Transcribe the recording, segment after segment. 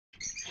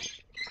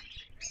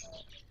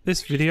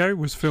This video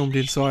was filmed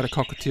inside a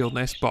cockatiel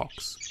nest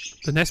box.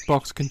 The nest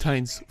box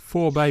contains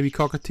 4 baby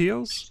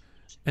cockatiels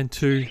and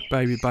 2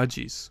 baby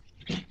budgies.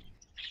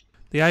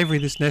 The aviary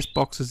this nest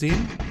box is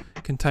in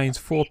contains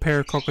 4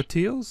 pair of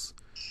cockatiels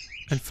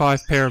and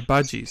 5 pair of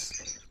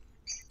budgies.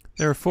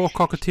 There are 4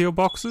 cockatiel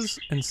boxes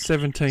and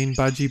 17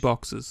 budgie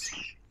boxes.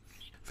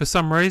 For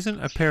some reason,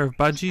 a pair of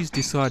budgies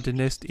decide to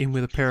nest in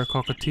with a pair of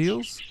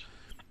cockatiels.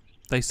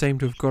 They seem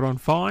to have got on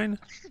fine,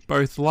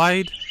 both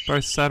laid,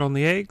 both sat on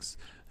the eggs,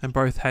 and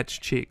both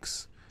hatched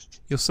chicks.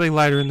 You'll see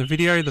later in the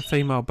video the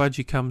female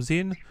budgie comes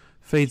in,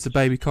 feeds the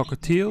baby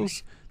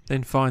cockatiels,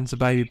 then finds the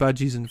baby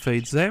budgies and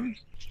feeds them.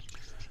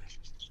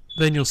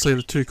 Then you'll see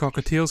the 2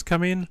 cockatiels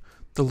come in,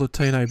 the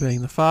Latino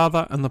being the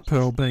father and the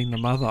pearl being the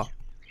mother.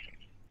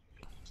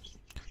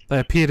 They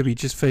appear to be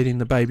just feeding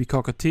the baby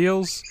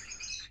cockatiels,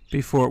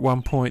 before at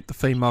one point the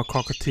female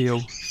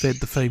cockatiel fed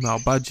the female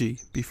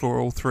budgie before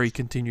all 3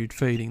 continued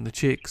feeding the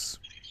chicks.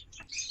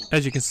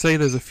 As you can see,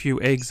 there's a few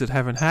eggs that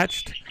haven't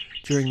hatched.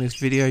 During this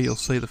video you'll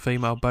see the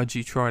female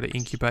budgie try to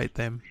incubate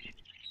them.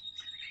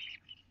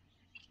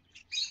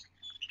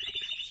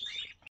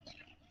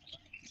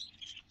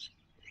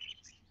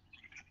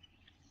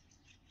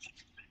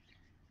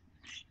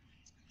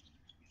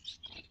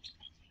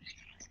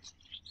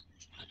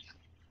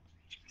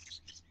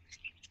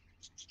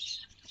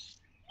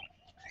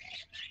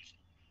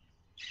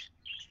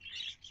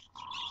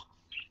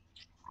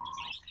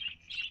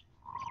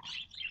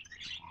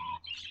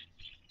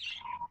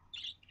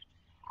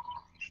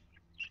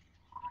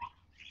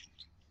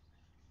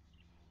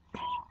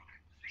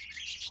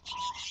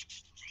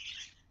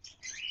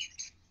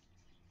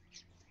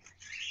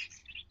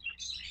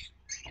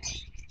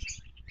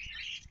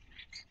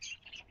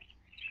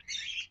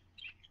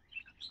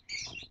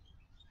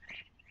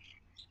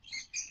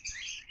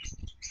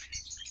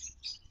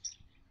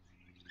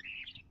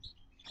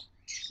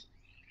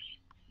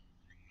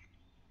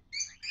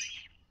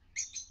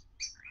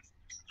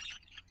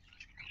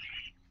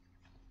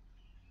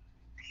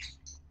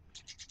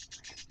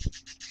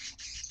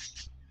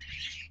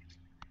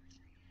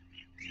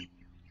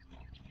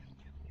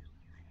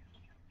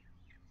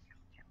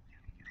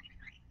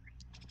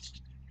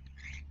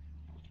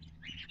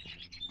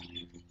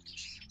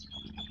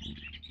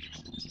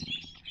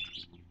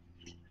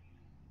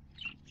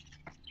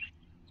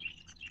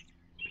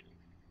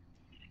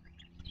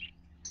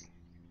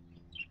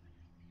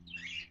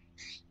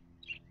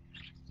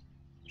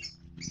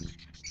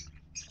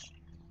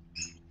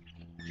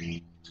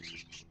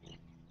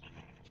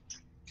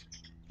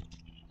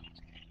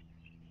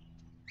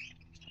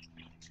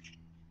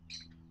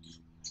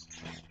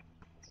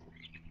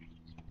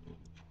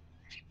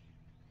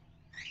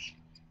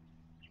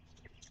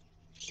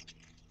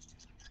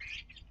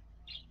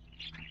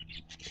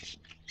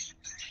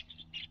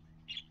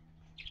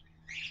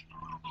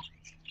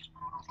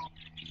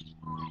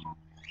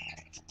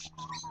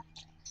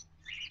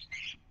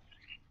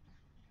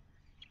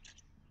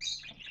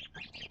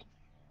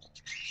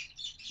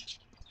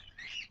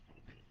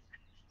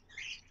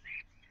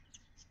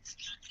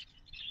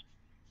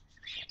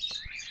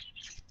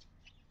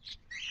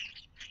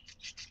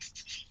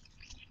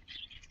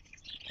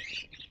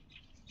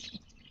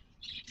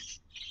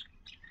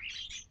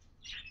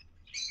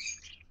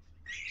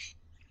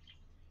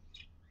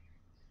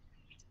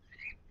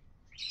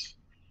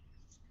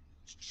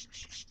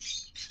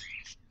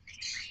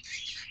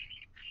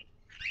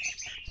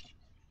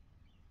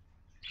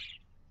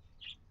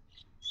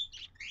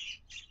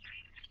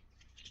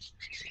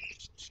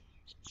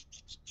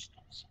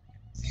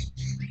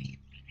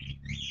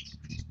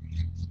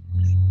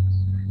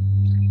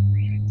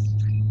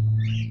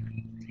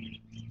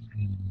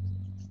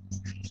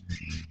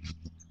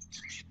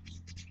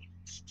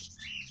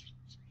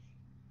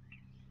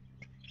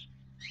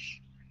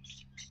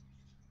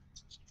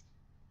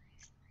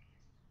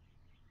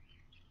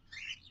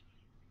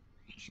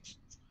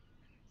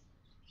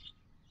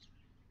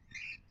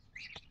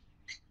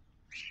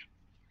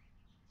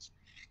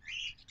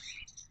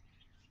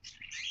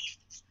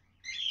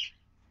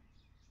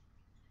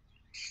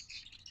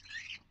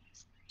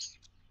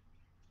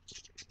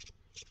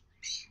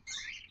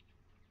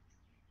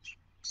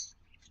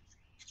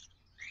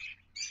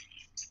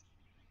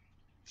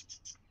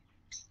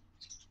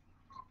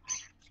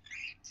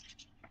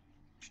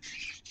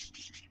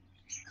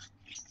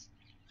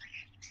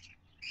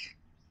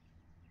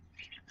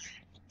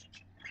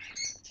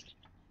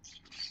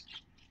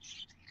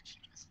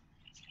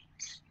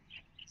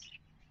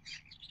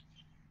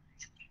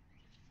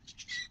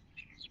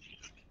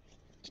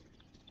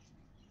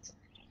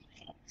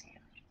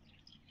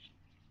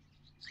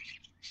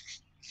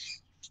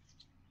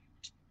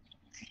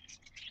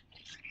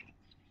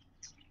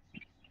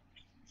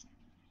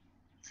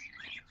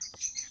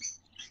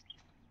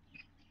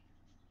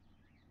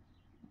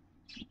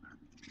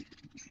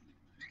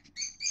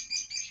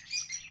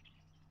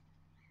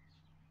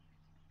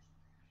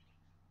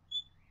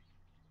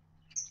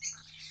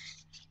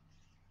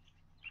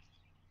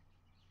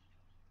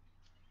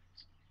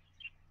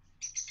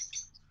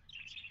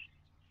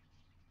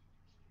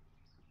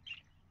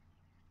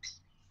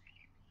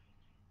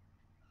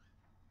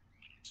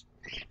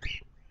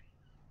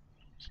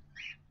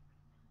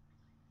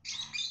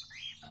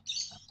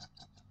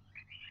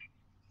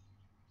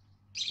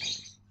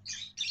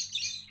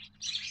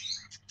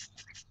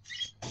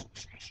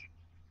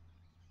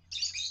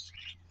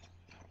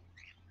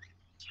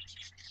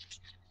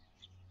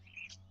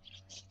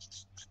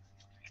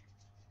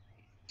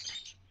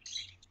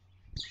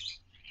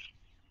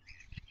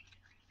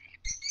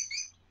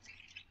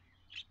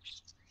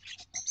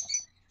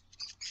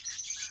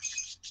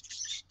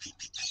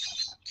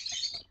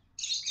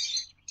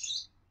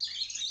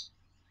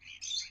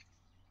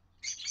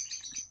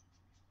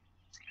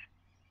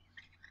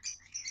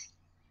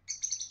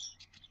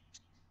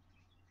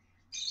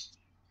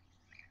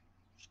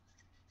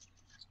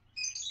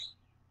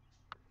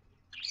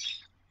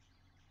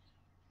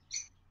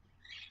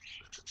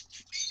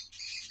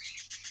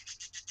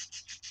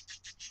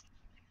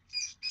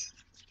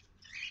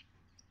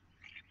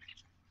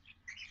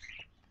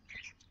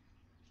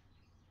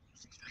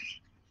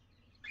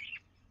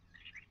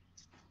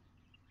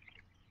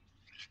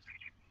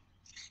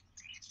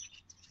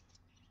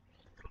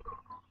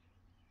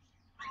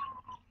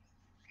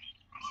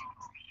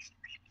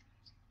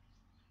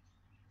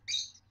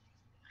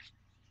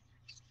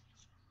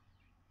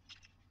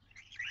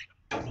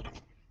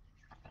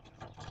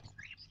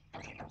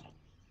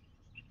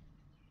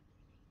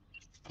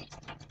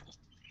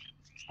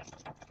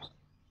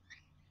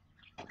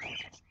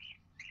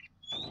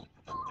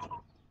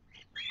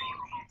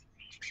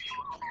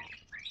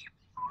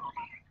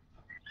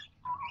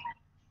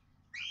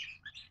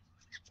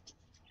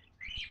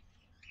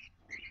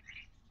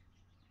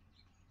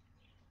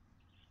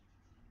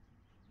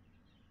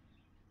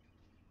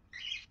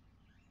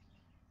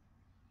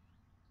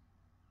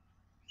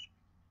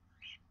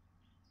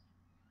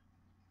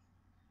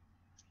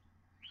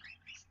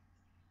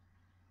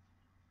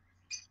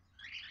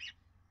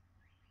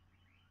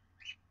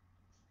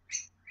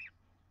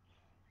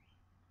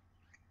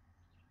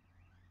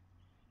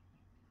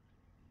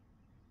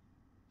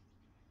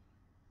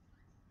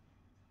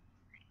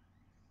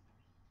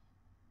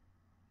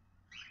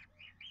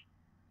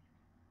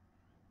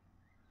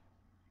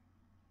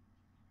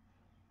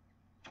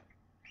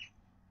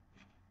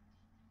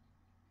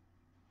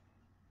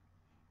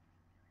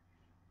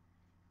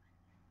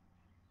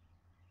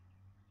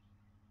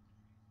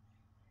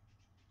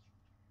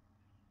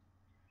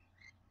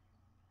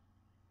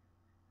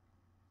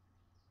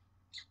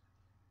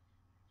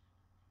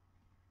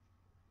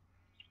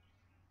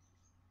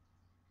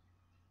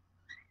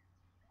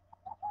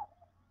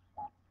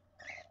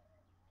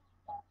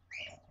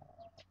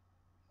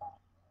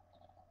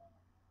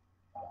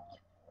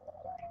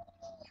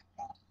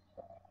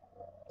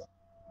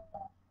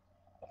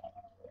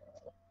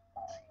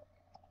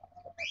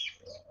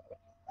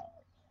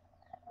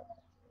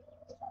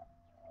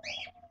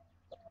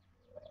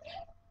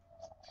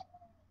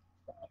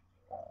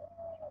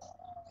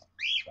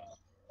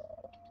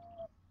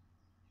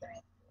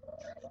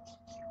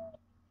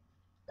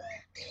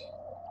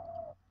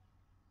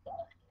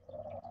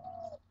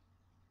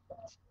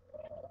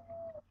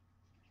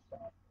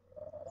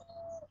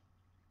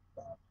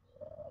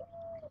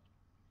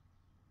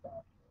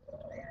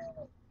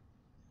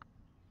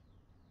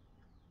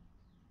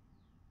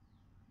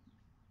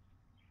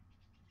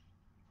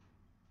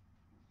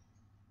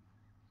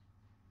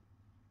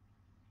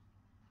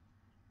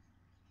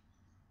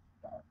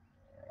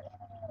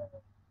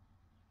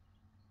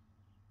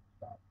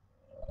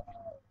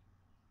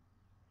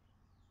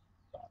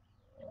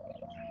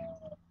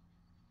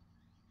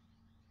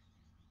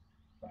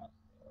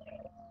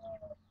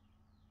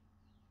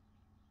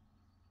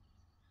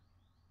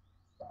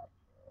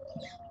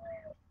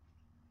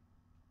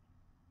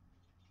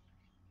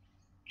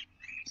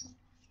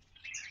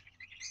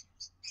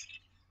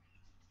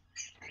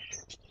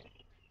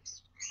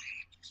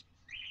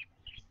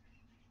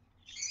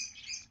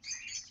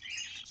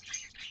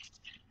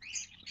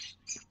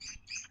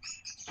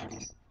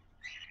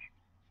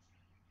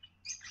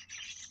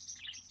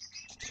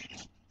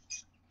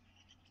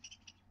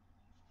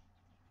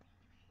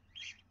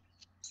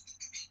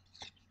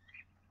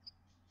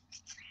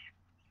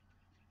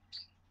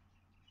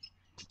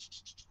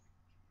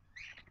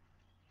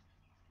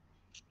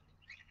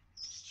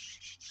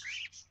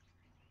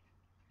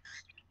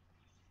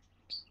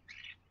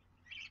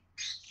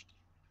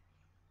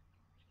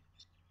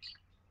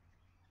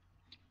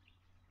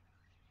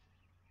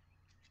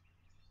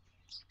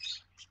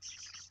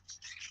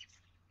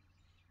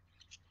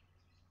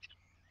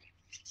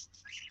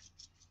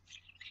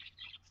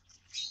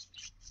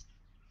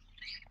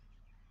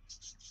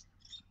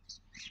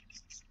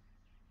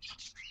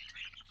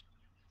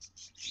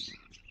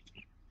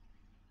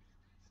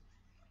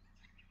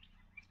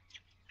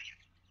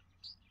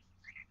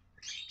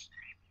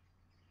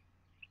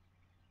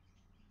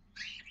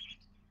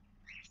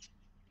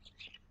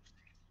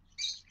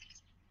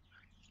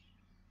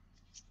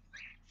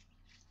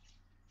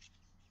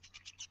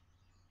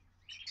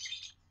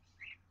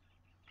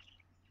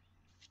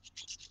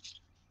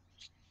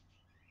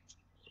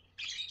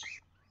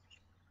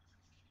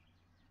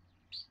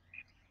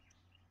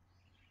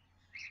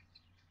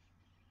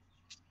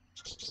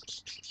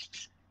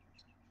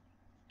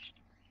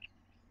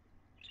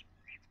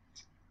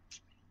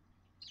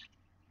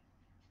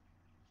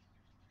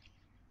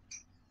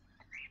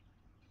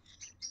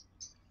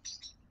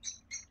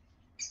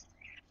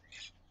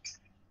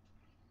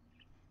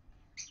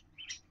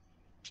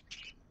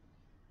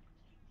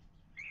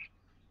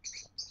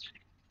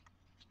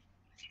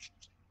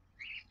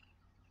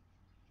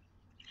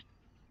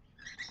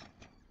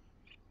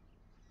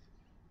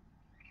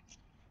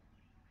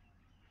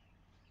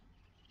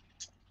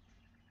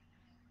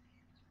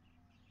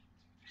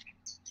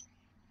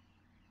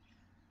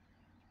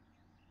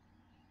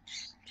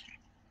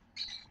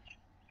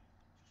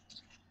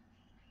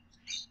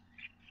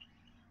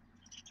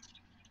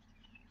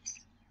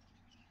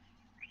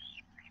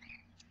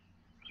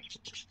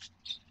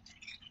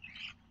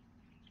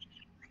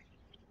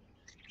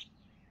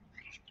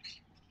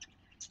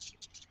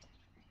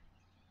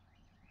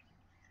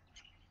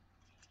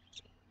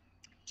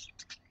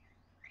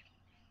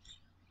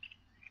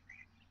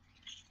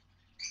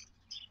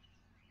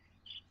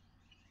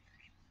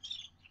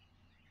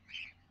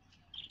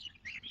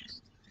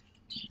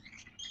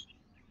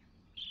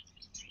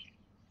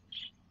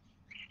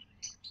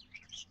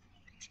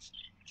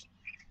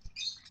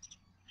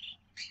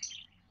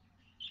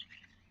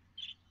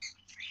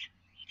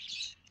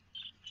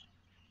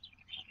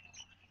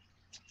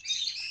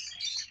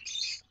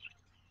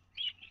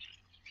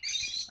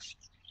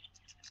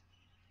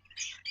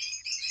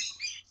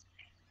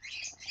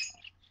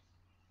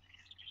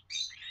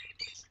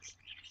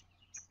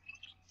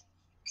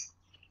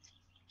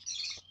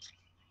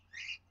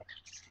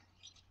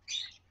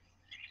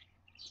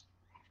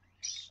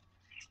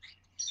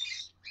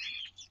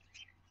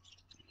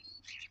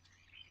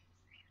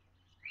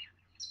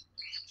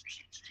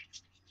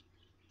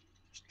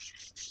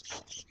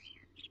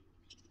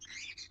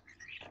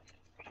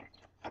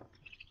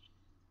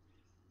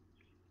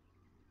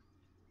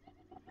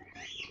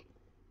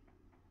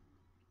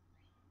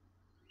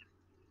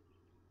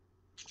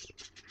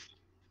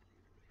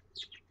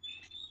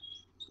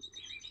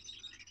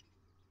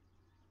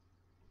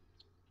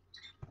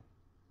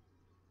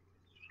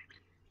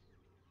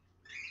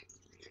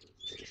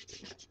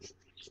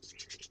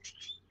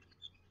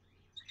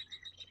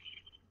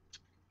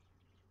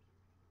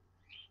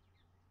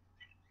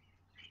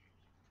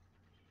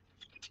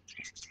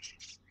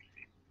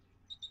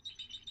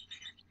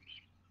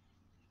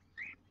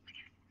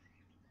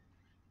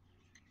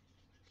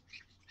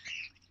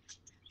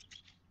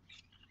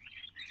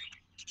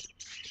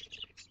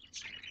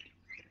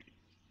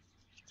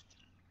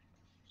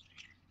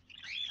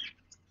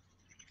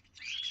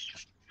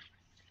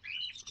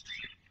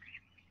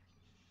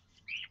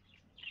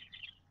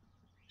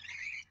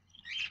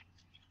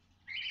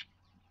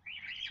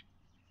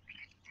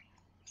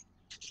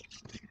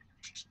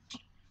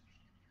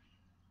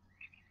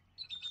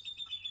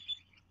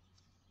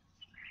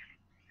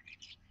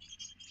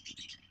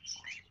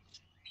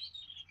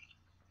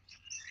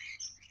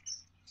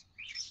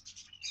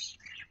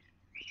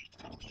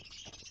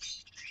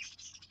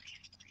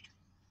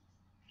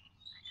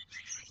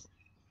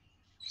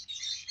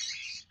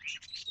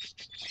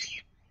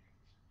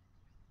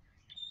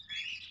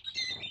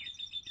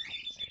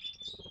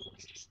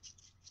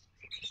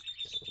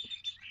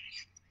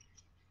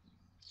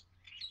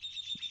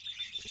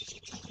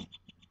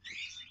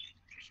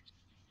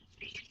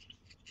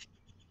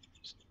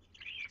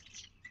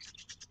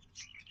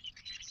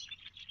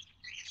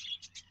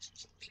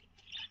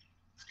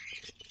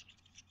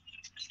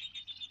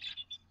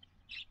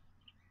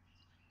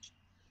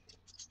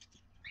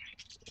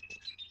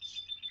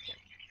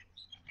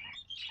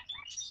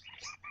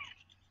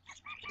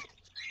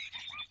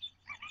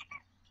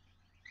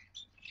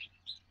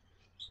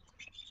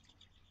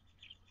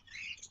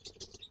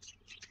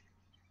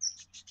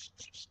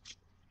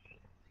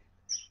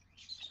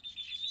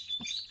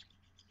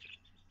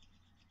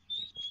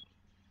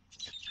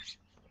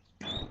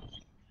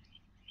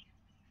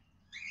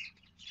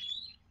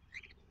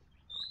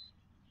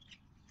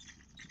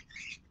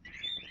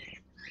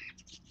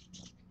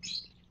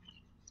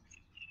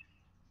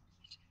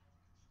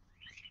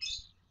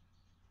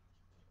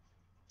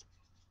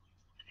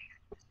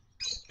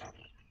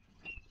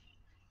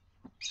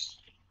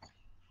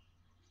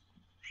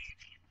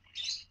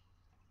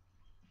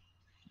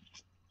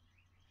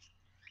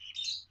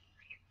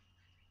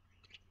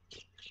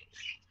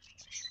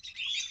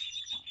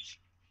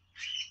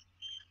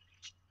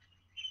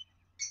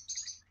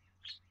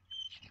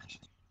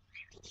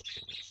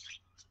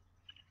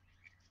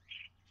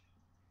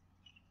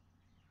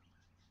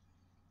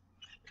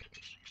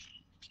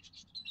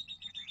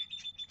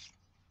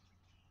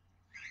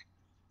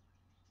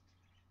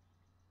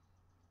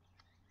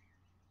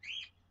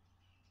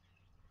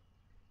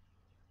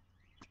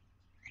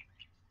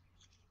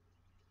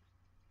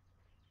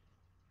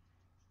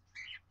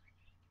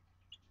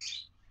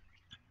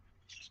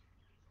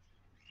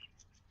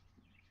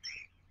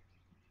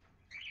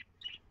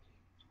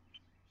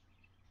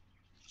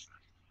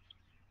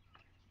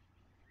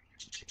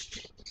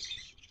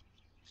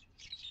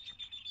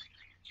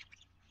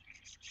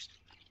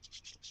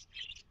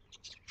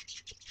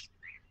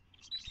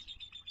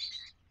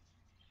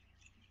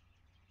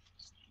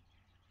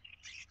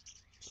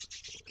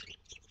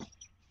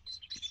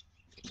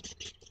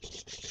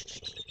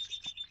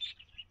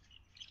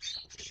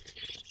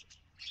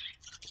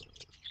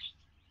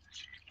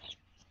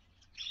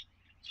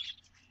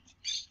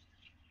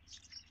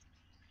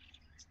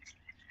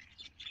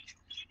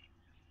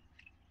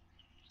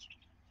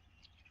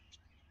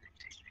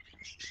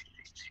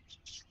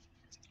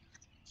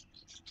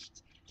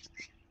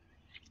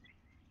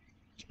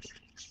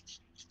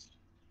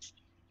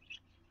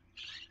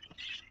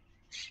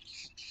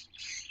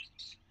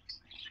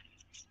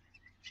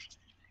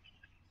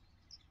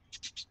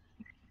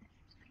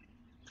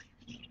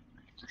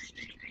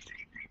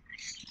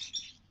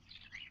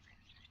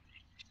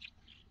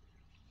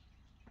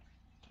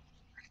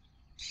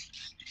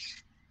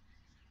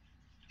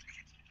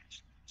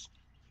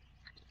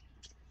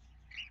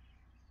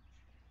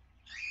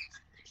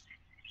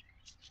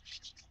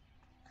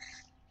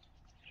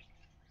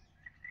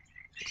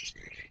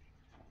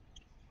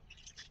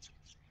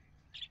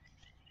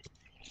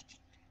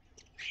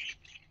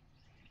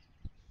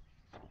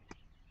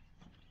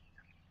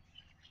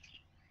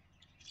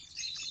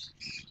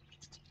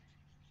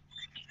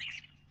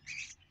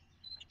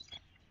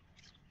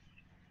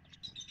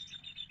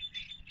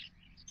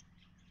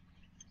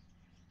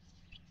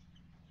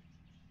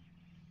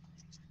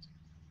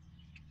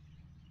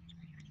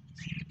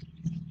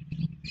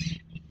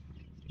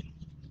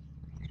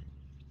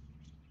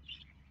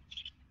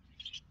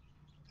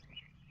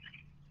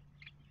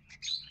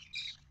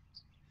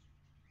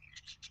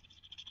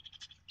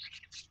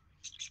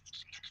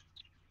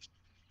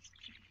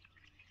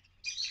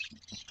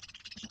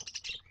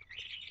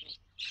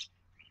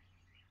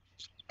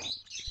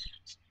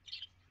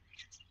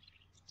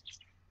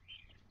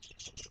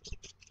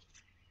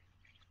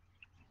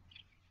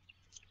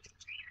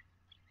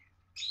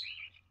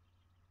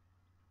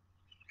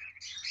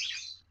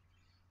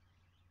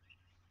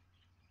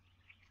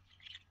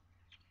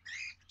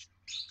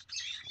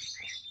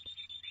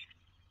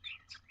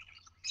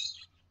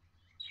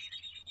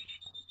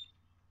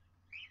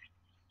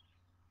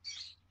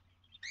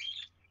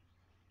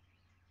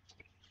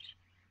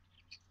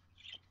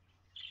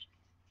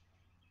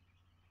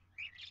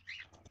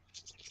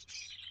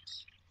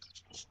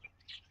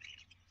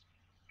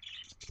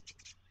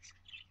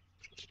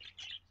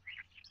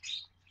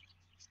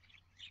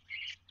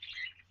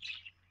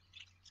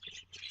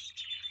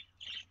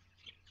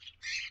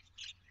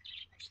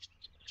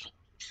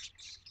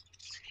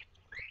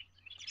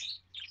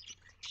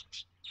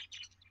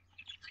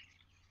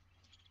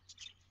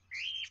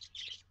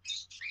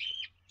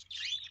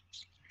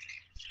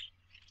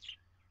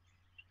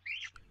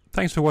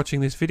 Thanks for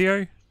watching this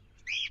video.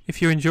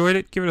 If you enjoyed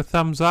it, give it a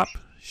thumbs up,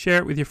 share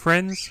it with your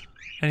friends,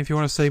 and if you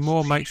want to see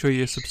more, make sure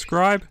you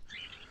subscribe.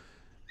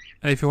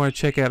 And if you want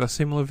to check out a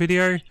similar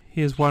video,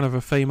 here's one of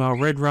a female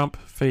red rump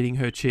feeding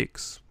her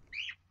chicks.